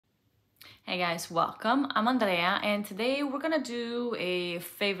Hey guys, welcome. I'm Andrea and today we're gonna do a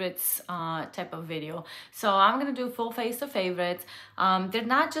favorites type of video. So I'm gonna do full face of favorites. They're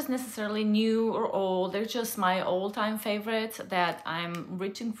not just necessarily new or old, they're just my all-time favorites that I'm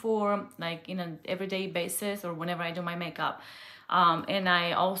reaching for like in an everyday basis or whenever I do my makeup. And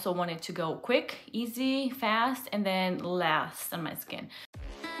I also want it to go quick, easy, fast, and then last on my skin.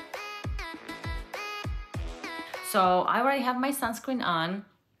 So I already have my sunscreen on.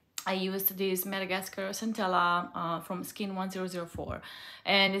 I used this Madagascar Centella from Skin 1004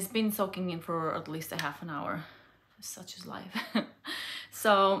 and it's been soaking in for at least a half an hour. Such is life.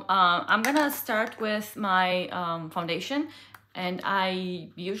 So I'm gonna start with my foundation, and I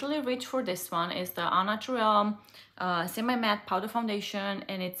usually reach for this one. It's the Naturale semi-matte powder foundation,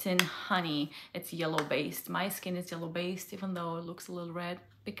 and it's in honey. It's yellow based. My skin is yellow based, even though it looks a little red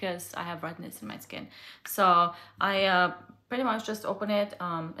because I have redness in my skin. So I pretty much just open it.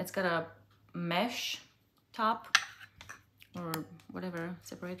 It's got a mesh top or whatever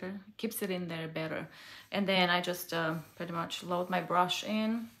separator, keeps it in there better. And then I just pretty much load my brush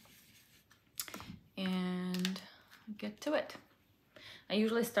in and get to it. I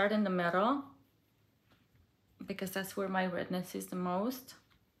usually start in the middle because that's where my redness is the most.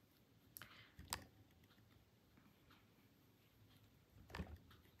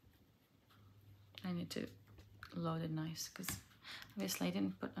 I need to load it nice because obviously I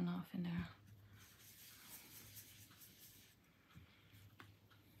didn't put enough in there.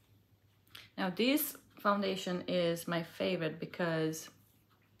 Now this foundation is my favorite because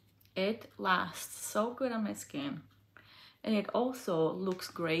it lasts so good on my skin, and it also looks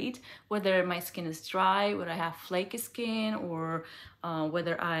great whether my skin is dry, whether I have flaky skin, or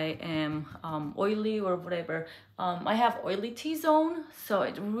whether I am oily or whatever. I have oily T-zone, so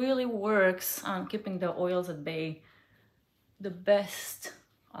it really works on keeping the oils at bay. The best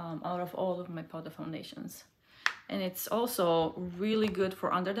out of all of my powder foundations. And it's also really good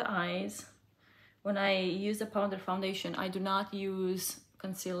for under the eyes. When I use a powder foundation, I do not use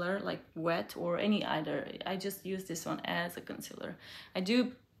concealer like wet or any either. I just use this one as a concealer. I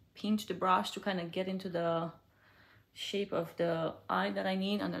do pinch the brush to kind of get into the shape of the eye that I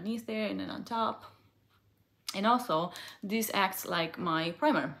need underneath there and then on top. And also this acts like my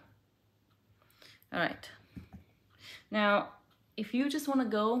primer. All right. Now, if you just want to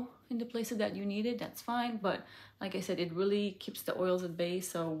go in the places that you need it, that's fine. But like I said, it really keeps the oils at bay.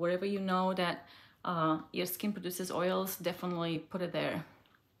 So wherever you know that your skin produces oils, definitely put it there.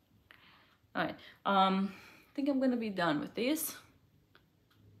 All right, I think I'm gonna be done with this.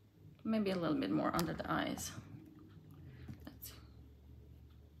 Maybe a little bit more under the eyes. Let's see.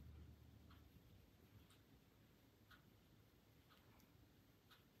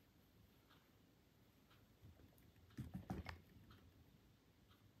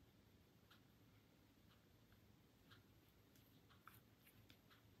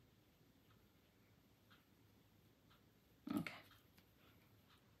 Okay.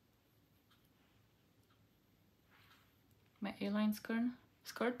 My A-line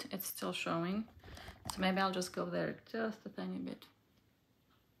skirt, it's still showing. So maybe I'll just go there just a tiny bit.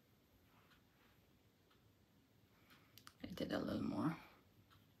 I did a little more.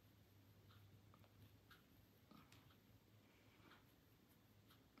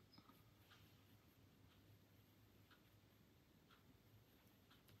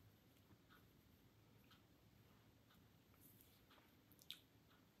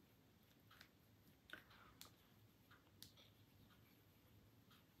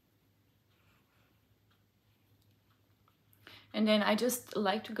 And then I just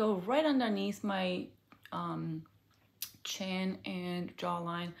like to go right underneath my chin and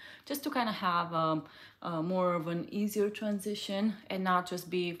jawline, just to kind of have more of an easier transition and not just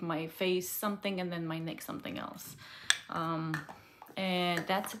be my face something and then my neck something else. And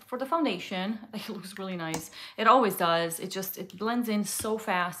that's it for the foundation. It looks really nice. It always does. It blends in so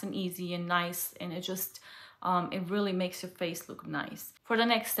fast and easy and nice, and it just it really makes your face look nice. For the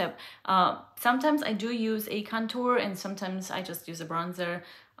next step, sometimes I do use a contour and sometimes I just use a bronzer.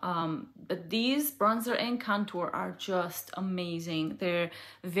 But these bronzer and contour are just amazing. They're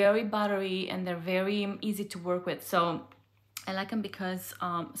very buttery and they're very easy to work with. So I like them because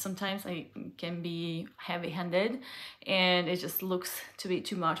sometimes I can be heavy-handed and it just looks to be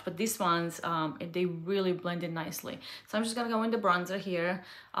too much. But these ones, they really blend in nicely. So I'm just gonna go in the bronzer here.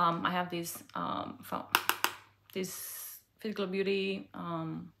 I have this Fitglow Beauty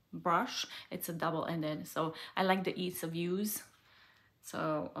brush. It's a double-ended, so I like the ease of use.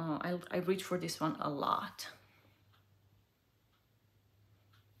 So I reach for this one a lot.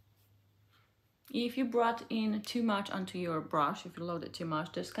 If you brought in too much onto your brush, if you loaded too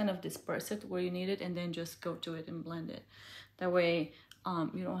much, just kind of disperse it where you need it and then just go to it and blend it. That way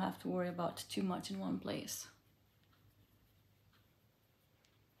you don't have to worry about too much in one place.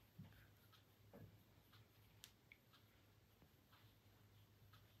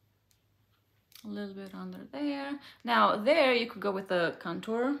 A little bit under there. Now there you could go with the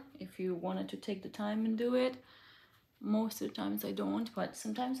contour if you wanted to take the time and do it. Most of the times I don't, but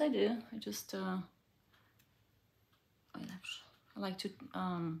sometimes I do. I just I like to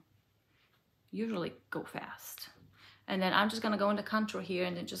usually go fast. And then I'm just gonna go in the contour here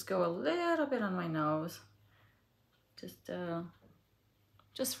and then just go a little bit on my nose.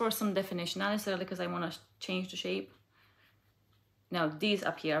 Just for some definition, not necessarily because I want to change the shape. Now these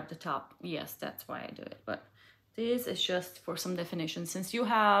up here at the top, yes, that's why I do it, but this is just for some definition. Since you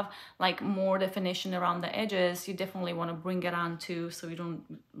have like more definition around the edges, you definitely want to bring it on too, so you don't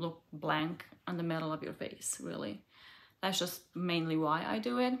look blank on the middle of your face, really. That's just mainly why I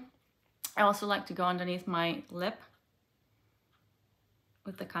do it. I also like to go underneath my lip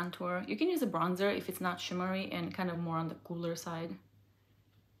with the contour. You can use a bronzer if it's not shimmery and kind of more on the cooler side.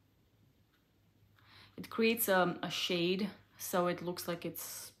 It creates a shade, so it looks like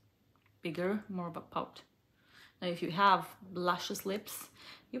it's bigger, more of a pout. Now if you have luscious lips,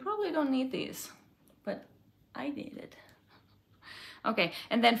 you probably don't need these, but I need it. Okay,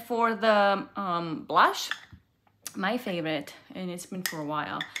 and then for the blush, my favorite, and it's been for a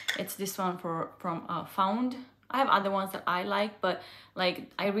while, it's this one from Found. I have other ones that I like, but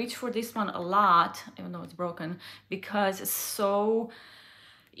like I reach for this one a lot, even though it's broken, because it's so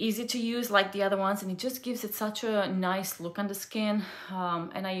easy to use like the other ones, and it just gives it such a nice look on the skin.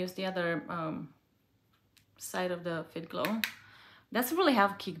 And I use the other side of the Fitglow. Doesn't really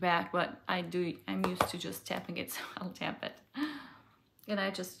have a kickback, but I'm used to just tapping it, so I'll tap it. And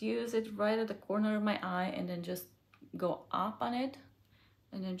I just use it right at the corner of my eye and then just go up on it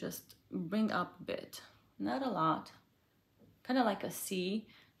and then just bring up a bit. Not a lot, kind of like a C.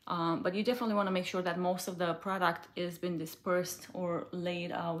 But you definitely want to make sure that most of the product is been dispersed or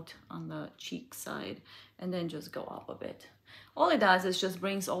laid out on the cheek side, and then just go up a bit. All it does is just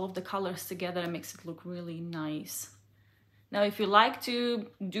brings all of the colors together and makes it look really nice. Now, if you like to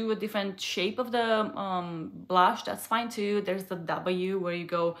do a different shape of the blush, that's fine too. There's the W where you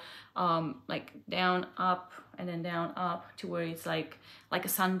go like down, up, and then down, up to where it's like a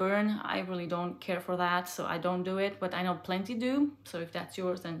sunburn. I really don't care for that, so I don't do it, but I know plenty do. So if that's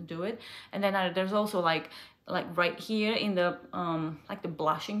yours, then do it. And then there's also like right here in the like the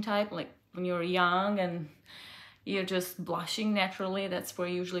blushing type, like when you're young and you're just blushing naturally, that's where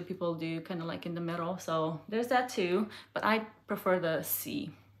usually people do, kind of like in the middle. So there's that too, but I prefer the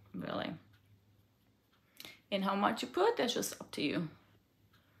C, really. And how much you put, that's just up to you.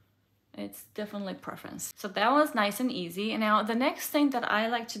 It's definitely preference. So that was nice and easy. And now the next thing that I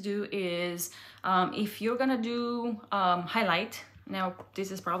like to do is if you're gonna do highlight, now this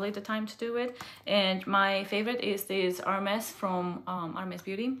is probably the time to do it. And my favorite is this Hermes from Hermes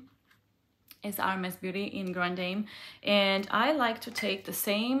Beauty. It's Hermes Beauty in Grande, and I like to take the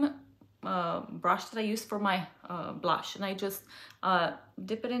same brush that I use for my blush, and I just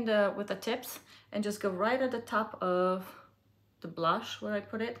dip it in with the tips and just go right at the top of the blush where I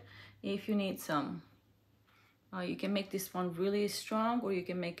put it. If you need some, you can make this one really strong or you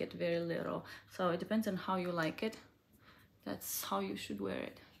can make it very little, so it depends on how you like it. That's how you should wear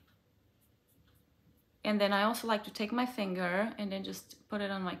it. And then I also like to take my finger and then just put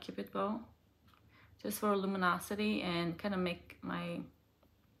it on my Cupid bow, just for luminosity and kind of make my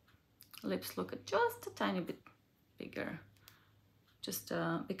lips look just a tiny bit bigger. Just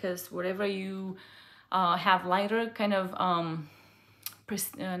because whatever you have lighter, kind of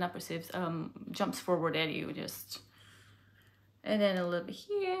not perceives, jumps forward at you, just. And then a little bit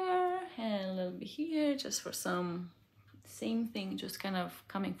here and a little bit here, just for some same thing, just kind of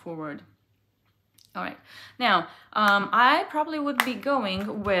coming forward. All right, now I probably would be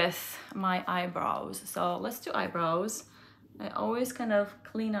going with my eyebrows. So let's do eyebrows. I always kind of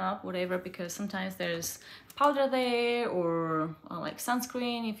clean up whatever, because sometimes there's powder there or like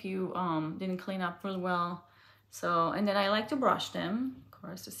sunscreen if you didn't clean up really well. So, and then I like to brush them, of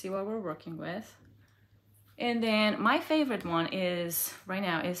course, to see what we're working with. And then my favorite one is right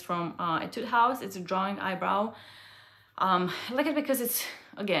now is from Etude House. It's a drawing eyebrow. I like it because it's,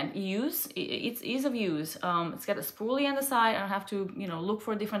 again, it's ease of use. It's got a spoolie on the side. I don't have to, you know, look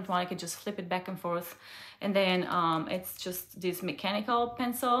for a different one. I can just flip it back and forth. And then it's just this mechanical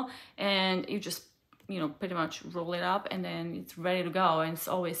pencil, and you just, you know, pretty much roll it up and then it's ready to go. And it's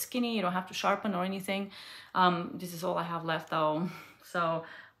always skinny. You don't have to sharpen or anything. This is all I have left though. So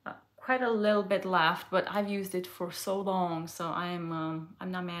quite a little bit left, but I've used it for so long, so I'm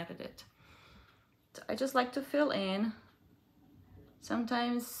not mad at it. So I just like to fill in.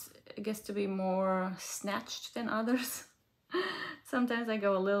 Sometimes it gets to be more snatched than others. Sometimes I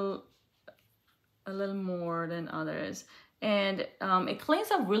go a little more than others, and it cleans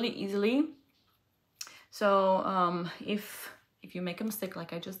up really easily. So if you make a mistake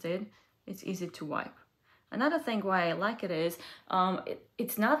like I just did, it's easy to wipe. Another thing why I like it is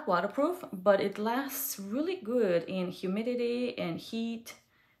it's not waterproof, but it lasts really good in humidity and heat.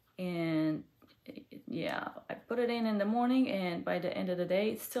 And yeah, I put it in the morning, and by the end of the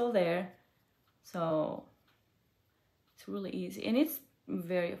day it's still there. So it's really easy, and it's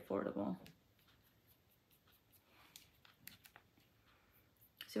very affordable.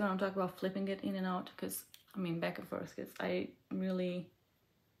 See what I'm talking about, flipping it in and out, because I mean back and forth, because I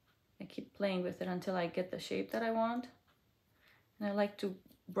keep playing with it until I get the shape that I want. And I like to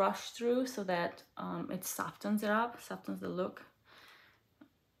brush through so that it softens it up, softens the look.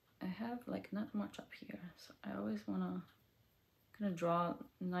 I have like not much up here, so I always wanna kind of draw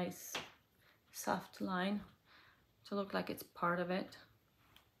a nice soft line to look like it's part of it.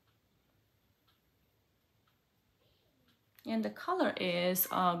 And the color is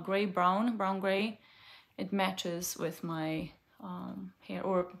gray brown gray. It matches with my hair,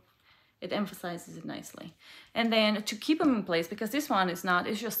 or it emphasizes it nicely. And then to keep them in place, because this one is not,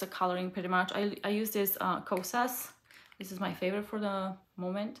 it's just a coloring pretty much. I use this Kosas. This is my favorite for the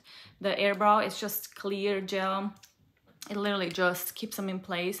moment. The air brow is just clear gel. It literally just keeps them in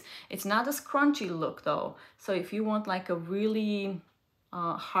place. It's not a scrunchy look though. So if you want like a really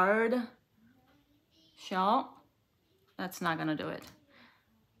hard shell, that's not gonna do it.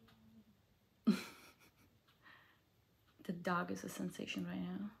 The dog is a sensation right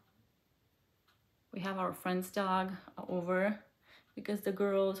now. We have our friend's dog over because the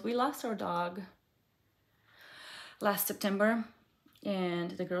girls, we lost our dog last September,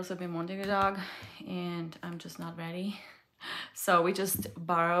 and the girls have been wanting a dog, and I'm just not ready. So we just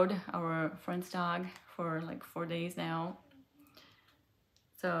borrowed our friend's dog for like 4 days now.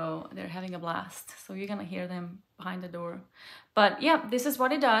 So they're having a blast. So you're gonna hear them behind the door. But yeah, this is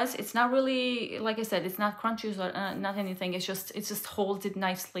what it does. It's not really, like I said, it's not crunchy or not anything. It just holds it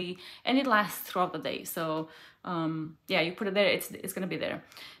nicely, and it lasts throughout the day. So yeah, you put it there, it's gonna be there.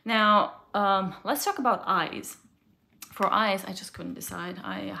 Now let's talk about eyes. For eyes, I just couldn't decide.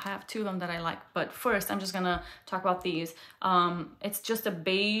 I have two of them that I like, but first I'm just gonna talk about these. It's just a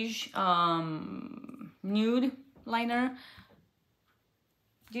beige nude liner.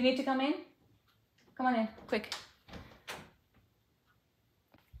 Do you need to come in? Come on in, quick.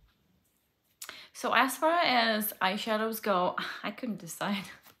 So as far as eyeshadows go, I couldn't decide.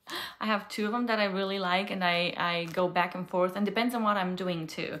 I have two of them that I really like, and I go back and forth, and depends on what I'm doing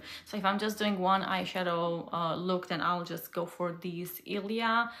too. So if I'm just doing one eyeshadow look, then I'll just go for these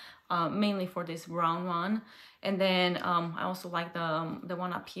ILIA, mainly for this brown one. And then I also like the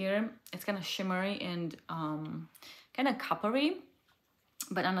one up here. It's kind of shimmery and kind of coppery,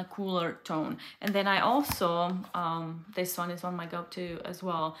 but on a cooler tone. And then I also, this one is one of my go-to as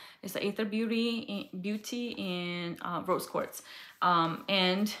well. It's the Aether Beauty in Rose Quartz.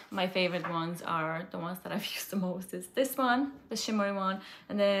 And my favorite ones are the ones that I've used the most is this one, the shimmery one,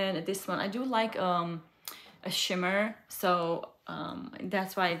 and then this one. I do like a shimmer, so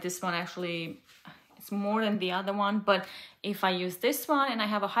that's why this one actually, it's more than the other one. But if I use this one and I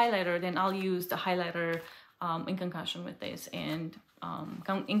have a highlighter, then I'll use the highlighter in conjunction with this, and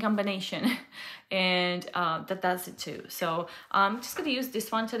in combination, and that does it too. So I'm just gonna use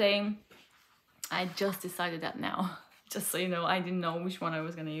this one today. I just decided that now, just so you know. I didn't know which one I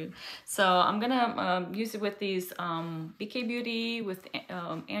was gonna use, so I'm gonna use it with these BK Beauty with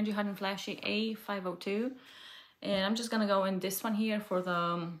Angie Hut and Flashy A502, and I'm just gonna go in this one here for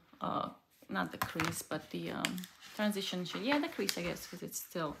the not the crease, but the transition shade. Yeah, the crease, I guess, because it's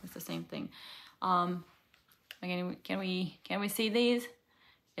the same thing. Again, can we see these?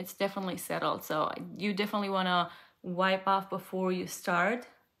 It's definitely settled, so you definitely want to wipe off before you start.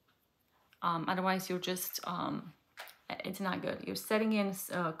 Otherwise you're just it's not good. You're setting in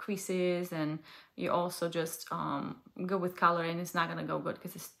creases, and you also just go with color, and it's not gonna go good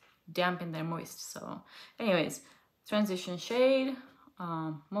because it's damp and they're moist. So anyways, transition shade.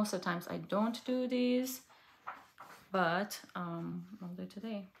 Most of the times I don't do these, but I'll do it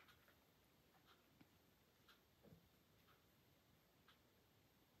today.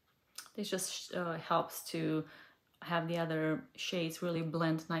 This just helps to have the other shades really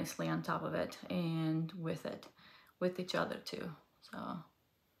blend nicely on top of it and with each other too. So, all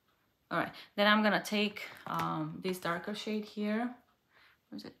right, then I'm gonna take this darker shade here,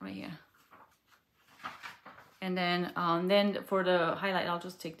 where's it? Right here. And then for the highlight, I'll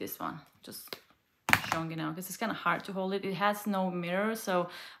just take this one, just showing it now because it's kind of hard to hold it. It has no mirror, so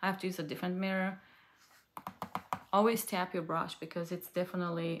I have to use a different mirror. Always tap your brush because it's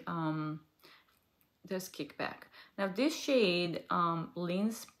definitely there's kickback. Now this shade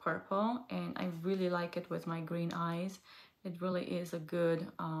leans purple, and I really like it with my green eyes. It really is a good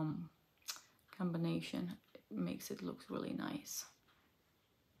combination. It makes it look really nice.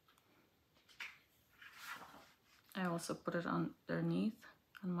 I also put it underneath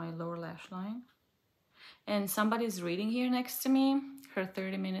on my lower lash line. And somebody's reading here next to me, her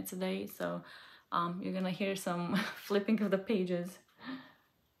 30 minutes a day, so you're gonna hear some flipping of the pages.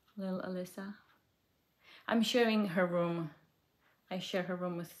 Little Alyssa. I'm sharing her room. I share her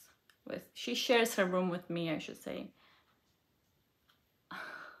room with she shares her room with me, I should say.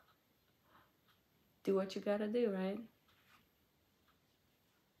 Do what you gotta do, right?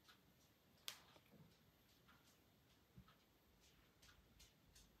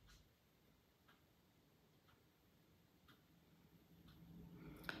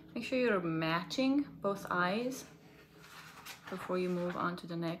 Make sure you're matching both eyes before you move on to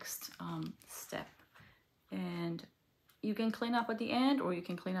the next step. And you can clean up at the end, or you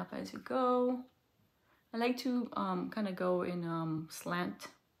can clean up as you go. I like to kind of go in slant,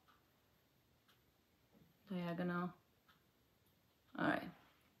 diagonal. All right.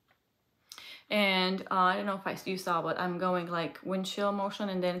 And I don't know if you saw, but I'm going like windshield motion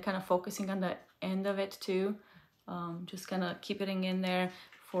and then kind of focusing on the end of it too. Just kind of keeping it in there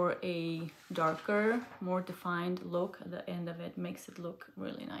for a darker, more defined look. At the end of it makes it look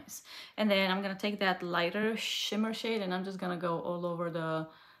really nice. And then I'm gonna take that lighter shimmer shade and I'm just gonna go all over the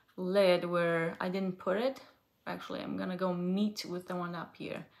lid where I didn't put it. Actually, I'm gonna go meet with the one up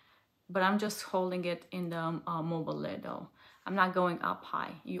here, but I'm just holding it in the mobile lid though. I'm not going up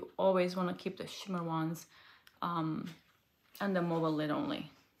high. You always want to keep the shimmer ones on the mobile lid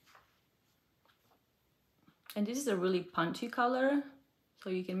only. And this is a really punchy color, so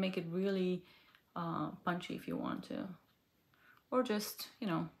you can make it really punchy if you want to, or just, you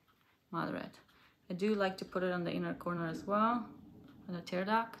know, moderate. I do like to put it on the inner corner as well, on the tear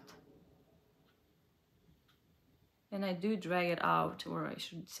duct. And I do drag it out, or I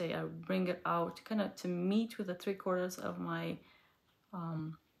should say I bring it out kind of to meet with the 3/4 of my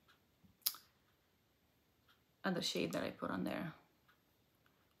other shade that I put on there,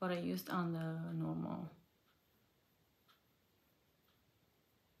 what I used on the normal.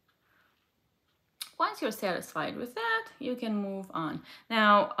 Once you're satisfied with that, you can move on.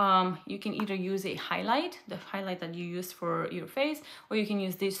 Now, you can either use a highlight, the highlight that you use for your face, or you can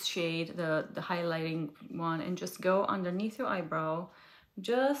use this shade, the highlighting one, and just go underneath your eyebrow,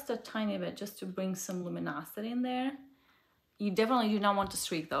 just a tiny bit, just to bring some luminosity in there. You definitely do not want to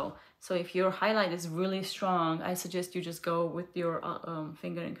streak though. So if your highlight is really strong, I suggest you just go with your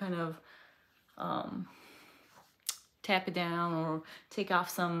finger and kind of tap it down or take off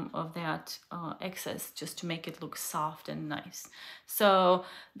some of that excess just to make it look soft and nice. So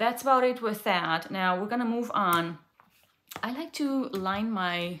that's about it with that. Now we're gonna move on. I like to line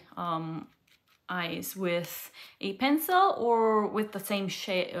my eyes with a pencil or with the same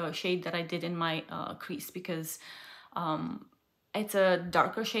shade that I did in my crease, because it's a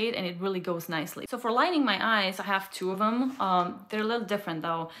darker shade and it really goes nicely. So for lining my eyes, I have two of them. They're a little different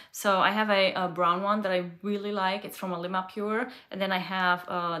though. So I have a brown one that I really like. It's from Alima Pure. And then I have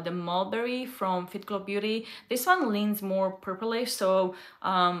the Mulbery from Fitglow Beauty. This one leans more purplish. So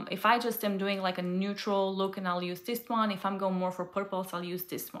if I just am doing like a neutral look, and I'll use this one. If I'm going more for purples, I'll use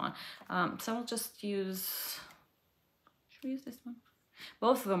this one. So I'll just use, should we use this one?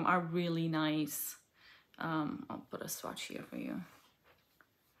 Both of them are really nice. I'll put a swatch here for you.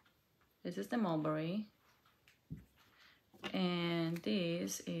 This is the Mulberry, and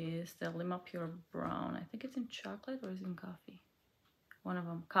this is the Alima Pure Brown. I think it's in chocolate, or is it in coffee? One of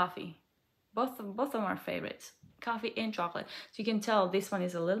them, coffee. Both of them are favorites, coffee and chocolate. So you can tell this one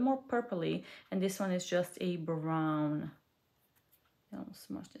is a little more purpley, and this one is just a brown. I'll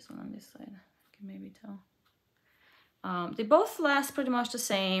smudge this one on this side. I can maybe tell. They both last pretty much the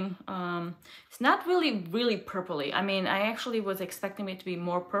same. It's not really purpley. I mean, I actually was expecting it to be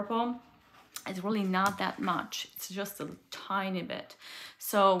more purple. It's really not that much. It's just a tiny bit.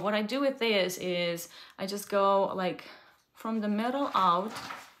 So what I do with this is I just go like from the middle out.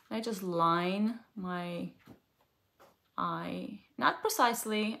 I just line my eye, not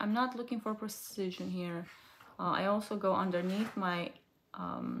precisely. I'm not looking for precision here. I also go underneath my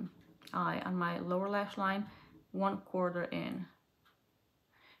eye on my lower lash line, 1/4 in,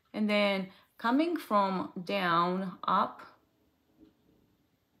 and then coming from down up,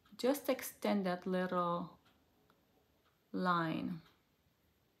 just extend that little line.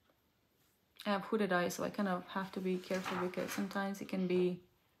 I have hooded eyes, so I kind of have to be careful because sometimes it can be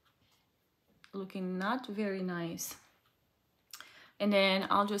looking not very nice. And then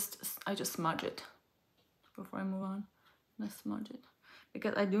I just smudge it before I move on. Let's smudge it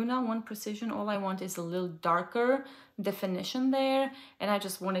because I do not want precision. All I want is a little darker definition there, and I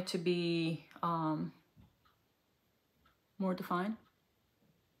just want it to be more defined.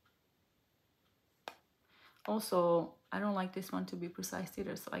 Also, I don't like this one to be precise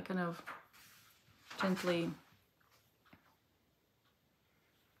either, so I kind of gently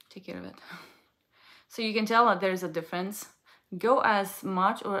take care of it. So you can tell that there's a difference. Go as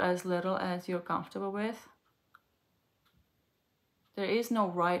much or as little as you're comfortable with. There is no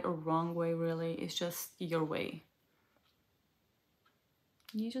right or wrong way, really. It's just your way.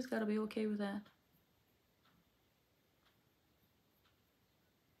 You just gotta be okay with that.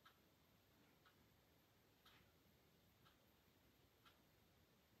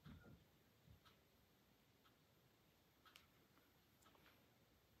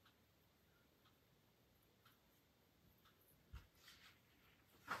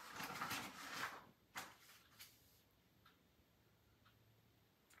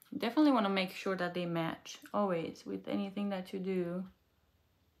 Definitely want to make sure that they match always with anything that you do.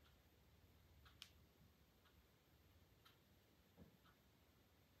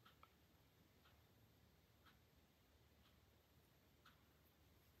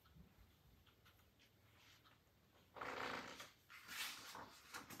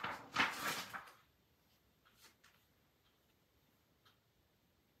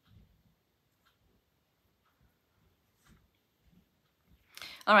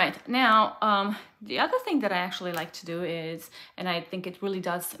 All right, now the other thing that I actually like to do is, and I think it really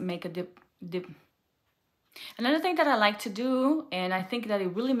does make a dip. Another thing that I like to do, and I think that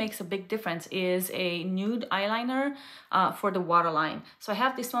it really makes a big difference, is a nude eyeliner for the waterline. So I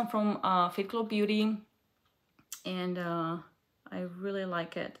have this one from Fitglow Beauty, and I really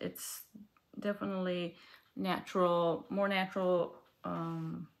like it. It's definitely natural, more natural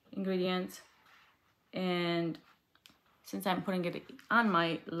ingredients, and since I'm putting it on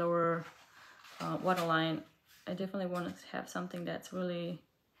my lower waterline, I definitely want to have something that's really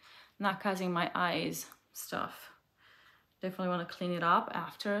not causing my eyes stuff. Definitely want to clean it up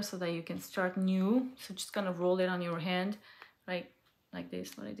after so that you can start new. So just kind of roll it on your hand, right? Like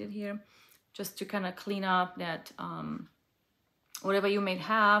this, what I did here. Just to kind of clean up that whatever you may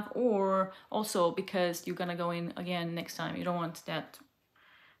have, or also because you're gonna go in again next time. You don't want that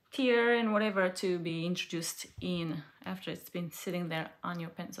tear and whatever to be introduced in after it's been sitting there on your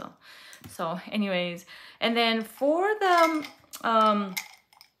pencil. So anyways, and then for the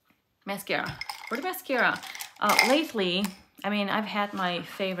mascara, lately, I mean, I've had my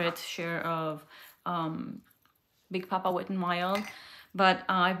favorite share of Big Papa Wet n Wild, but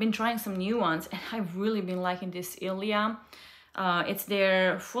I've been trying some new ones, and I've really been liking this ILIA. It's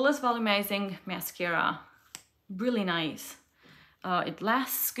their Fullest Volumizing mascara. Really nice. It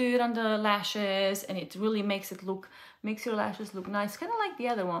lasts good on the lashes, and it really makes your lashes look nice, kind of like the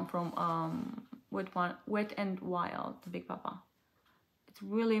other one from Wet n Wild, the Big Papa. It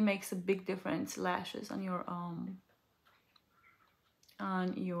really makes a big difference, lashes on your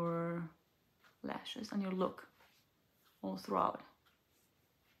lashes, on your look, all throughout.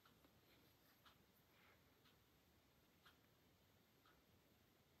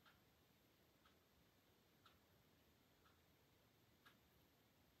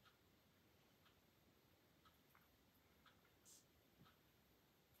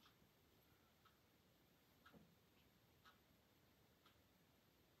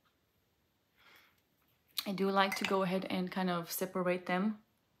 I do like to go ahead and kind of separate them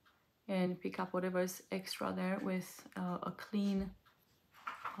and pick up whatever's extra there with a clean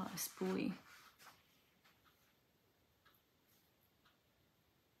spoolie.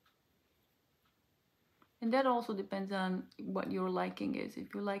 And that also depends on what your liking is.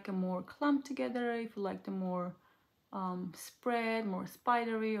 If you like a more clumped together, if you like the more spread, more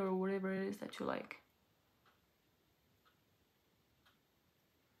spidery, or whatever it is that you like.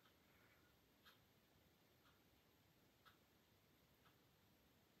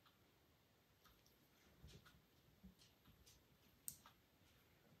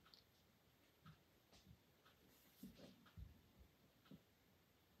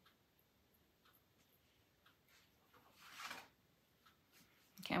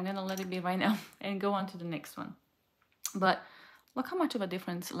 Okay, I'm gonna let it be right now and go on to the next one. But look how much of a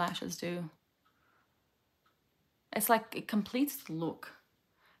difference lashes do. It's like it completes the look.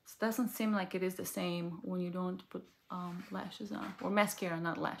 It doesn't seem like it is the same when you don't put lashes on, or mascara,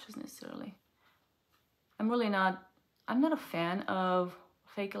 not lashes necessarily. I'm not a fan of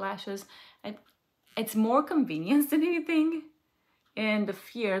fake lashes. It's more convenience than anything, and the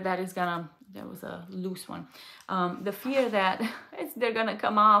fear that is gonna, that was a loose one, the fear that they're gonna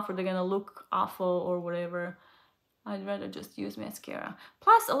come off or they're gonna look awful or whatever. I'd rather just use mascara.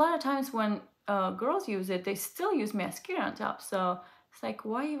 Plus, a lot of times when girls use it, they still use mascara on top, so it's like,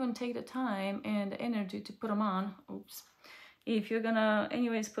 why even take the time and the energy to put them on? Oops. If you're gonna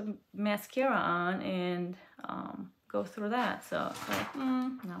anyways put mascara on and go through that. So it's like,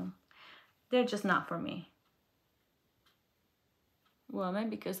 no, they're just not for me. Well,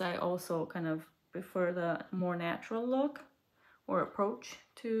 maybe because I also kind of prefer the more natural look or approach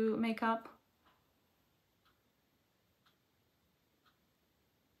to makeup.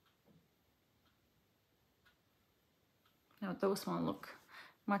 Now those ones look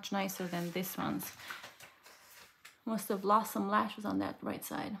much nicer than this ones. Must have lost some lashes on that right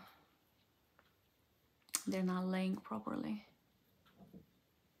side. They're not laying properly.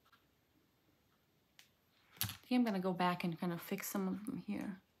 I think I'm gonna go back and kind of fix some of them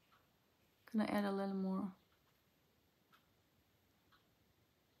here. Gonna add a little more.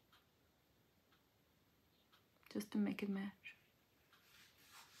 Just to make it match.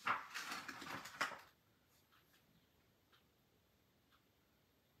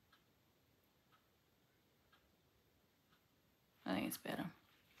 I think it's better.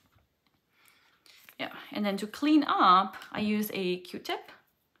 Yeah, and then to clean up, I use a Q-tip.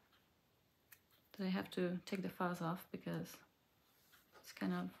 I have to take the fuzz off because it's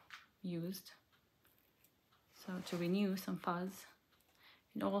kind of used. So to renew some fuzz.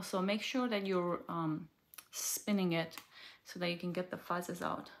 And also make sure that you're spinning it so that you can get the fuzzes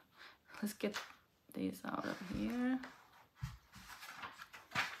out. Let's get these out of here.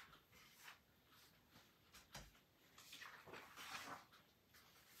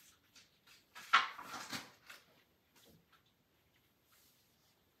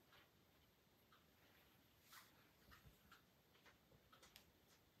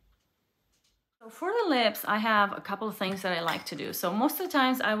 So for the lips, I have a couple of things that I like to do. So most of the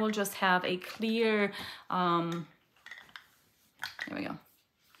times I will just have a clear, here we go,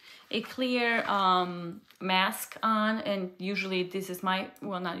 a clear mask on, and usually this is my,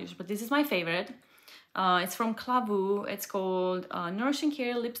 well, not usually, but this is my favorite. It's from KLAVUU. It's called Nourishing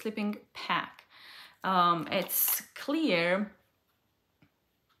Care Lip Slipping Pack. It's clear.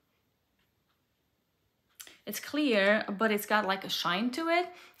 It's clear, but it's got like a shine to it.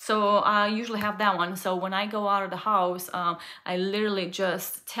 So I usually have that one. So when I go out of the house, I literally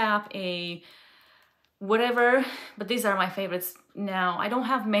just tap a whatever, but these are my favorites now. I don't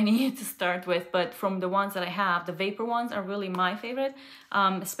have many to start with, but from the ones that I have, the vapor ones are really my favorite,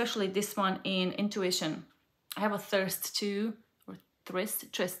 especially this one in Intuition. I have a Thirst too, or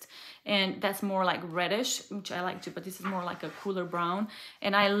Tryst, and that's more like reddish, which I like too, but this is more like a cooler brown.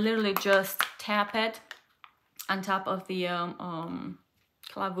 And I literally just tap it on top of the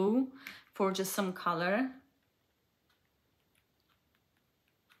KLAVUU for just some color.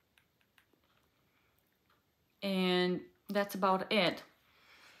 And that's about it.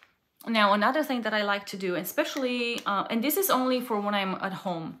 Now, another thing that I like to do, especially, and this is only for when I'm at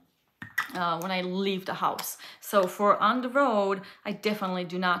home, when I leave the house. So for on the road, I definitely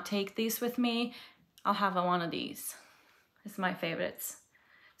do not take these with me. I'll have one of these. It's my favorites.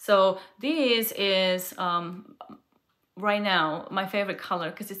 So this is right now my favorite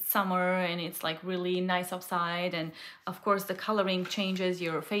color because it's summer and it's like really nice outside, and of course the coloring changes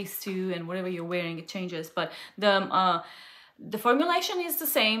your face too, and whatever you're wearing it changes, but the formulation is the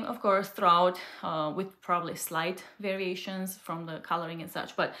same, of course, throughout, with probably slight variations from the coloring and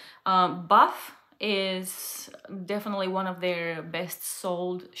such. But Buff is definitely one of their best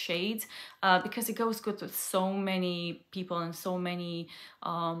sold shades because it goes good with so many people and so many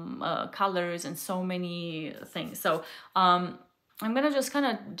colors and so many things. So I'm gonna just kind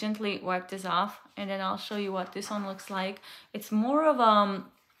of gently wipe this off, and then I'll show you what this one looks like. It's more of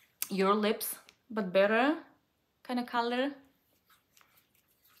your lips but better kind of color.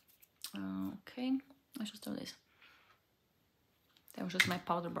 Okay, let's just do this. That was just my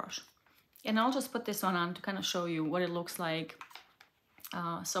powder brush. And I'll just put this one on to kind of show you what it looks like.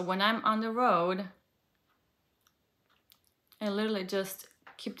 So when I'm on the road, I literally just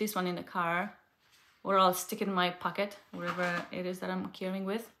keep this one in the car, or I'll stick it in my pocket, wherever it is that I'm carrying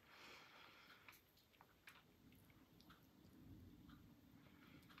with.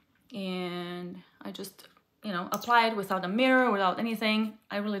 And I just, you know, apply it without a mirror, without anything.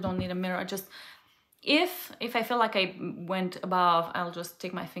 I really don't need a mirror. I just If I feel like I went above, I'll just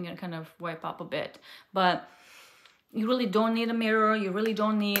take my finger and kind of wipe up a bit. But you really don't need a mirror, you really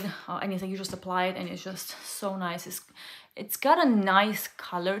don't need anything, you just apply it and it's just so nice. It's got a nice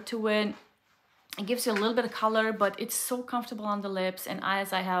color to it. It gives you a little bit of color, but it's so comfortable on the lips, and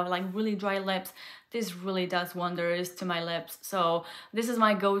as I have like really dry lips, this really does wonders to my lips. So this is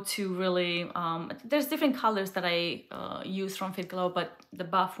my go-to really. There's different colors that I use from Fitglow, but the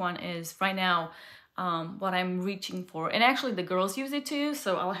buff one is right now what I'm reaching for. And actually the girls use it too,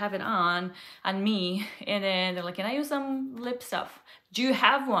 so I'll have it on me, and then they're like, can I use some lip stuff? Do you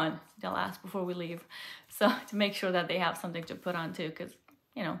have one? They'll ask before we leave. So to make sure that they have something to put on too, because,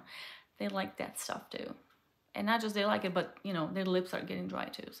 you know, they like that stuff too. And not just they like it, but, you know, their lips are getting dry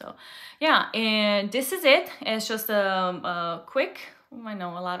too. So yeah, and this is it. It's just a quick, I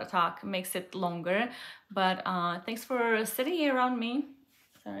know a lot of talk makes it longer, but thanks for sitting here around me.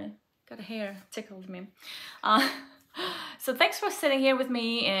 Sorry, got a hair tickled me. So thanks for sitting here with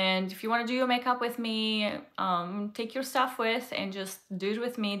me, and if you want to do your makeup with me, take your stuff with and just do it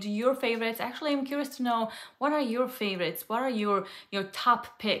with me. Do your favorites. Actually, I'm curious to know, what are your favorites? What are your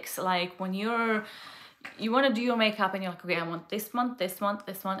top picks? Like when you want to do your makeup and you're like, okay, I want this one, this one,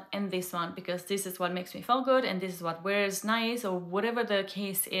 this one, and this one, because this is what makes me feel good and this is what wears nice, or whatever the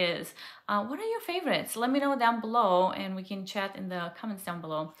case is. What are your favorites? Let me know down below and we can chat in the comments down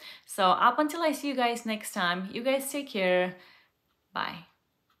below. So up until I see you guys next time, you guys take care. Bye.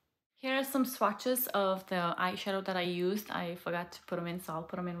 Here are some swatches of the eyeshadow that I used. I forgot to put them in, so I'll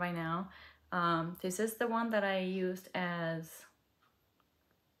put them in right now. This is the one that I used as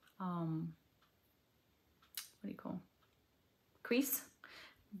what do you call crease.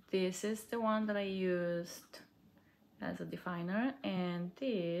 This is the one that I used as a definer, and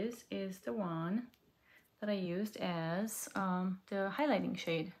this is the one that I used as the highlighting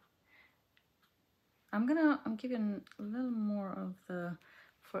shade. I'm giving a little more of the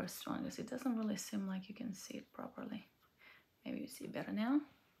first one because it doesn't really seem like you can see it properly. Maybe you see better now.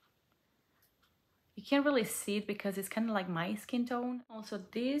 You can't really see it because it's kind of like my skin tone. Also,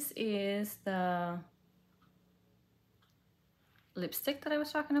 this is the lipstick that I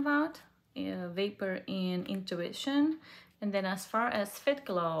was talking about, Vapor in Intuition. And then as far as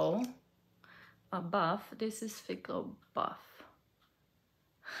Fitglow Buff, this is Fitglow Buff.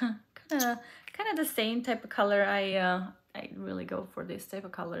 kind of the same type of color. I really go for this type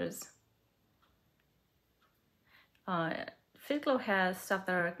of colors. Fitglow has stuff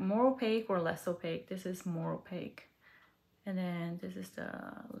that are more opaque or less opaque. This is more opaque. And then this is the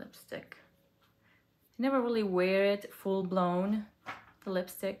lipstick. I never really wear it full blown, the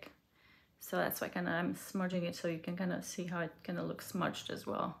lipstick. So that's why I'm smudging it so you can kind of see how it kind of looks smudged as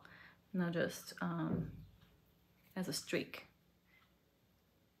well. Not just as a streak.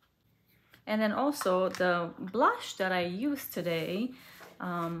 And then also the blush that I used today,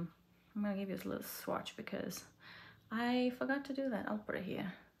 I'm gonna give you a little swatch because I forgot to do that. I'll put it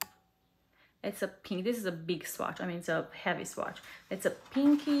here. It's a pink. This is a big swatch. I mean, it's a heavy swatch. It's a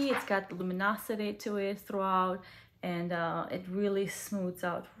pinky. It's got luminosity to it throughout, and it really smooths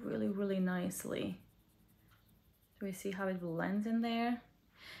out really, really nicely. Do we see how it blends in there?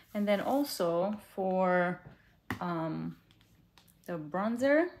 And then also for the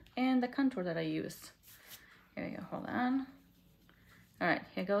bronzer and the contour that I used. Here we go. Hold on. All right,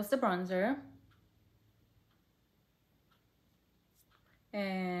 here goes the bronzer.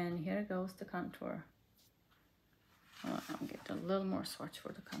 And here goes the contour. Oh, I'll get a little more swatch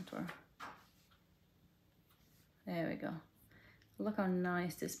for the contour. There we go. Look how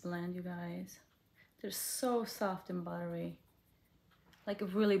nice this blend, you guys. They're so soft and buttery. Like,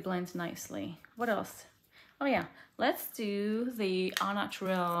 it really blends nicely. What else? Oh yeah, let's do the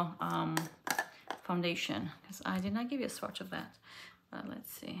Naturale foundation, because I did not give you a swatch of that.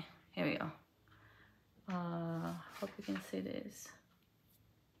 Let's see. Here we go. Hope you can see this.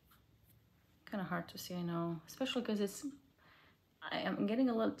 Kind of hard to see, I know, especially because I am getting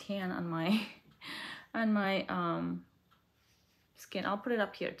a little tan on my skin. I'll put it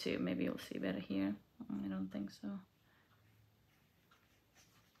up here too. Maybe you'll see better here. I don't think so.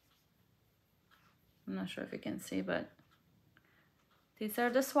 I'm not sure if you can see, but these are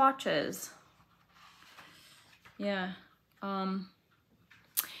the swatches. Yeah.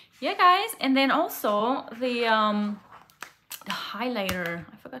 Yeah, guys, and then also the highlighter.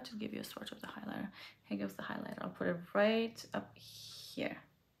 I forgot to give you a swatch of the highlighter. Here goes the highlighter. I'll put it right up here.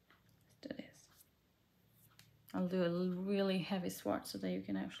 Let's do this. I'll do a really heavy swatch so that you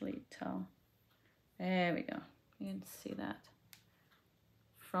can actually tell. There we go. You can see that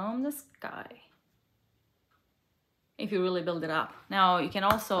from the sky. if you really build it up. Now you can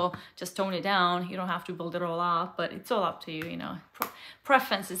also just tone it down. You don't have to build it all up, but it's all up to you, you know.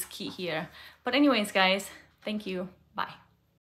 Preference is key here. But anyways, guys, thank you. Bye.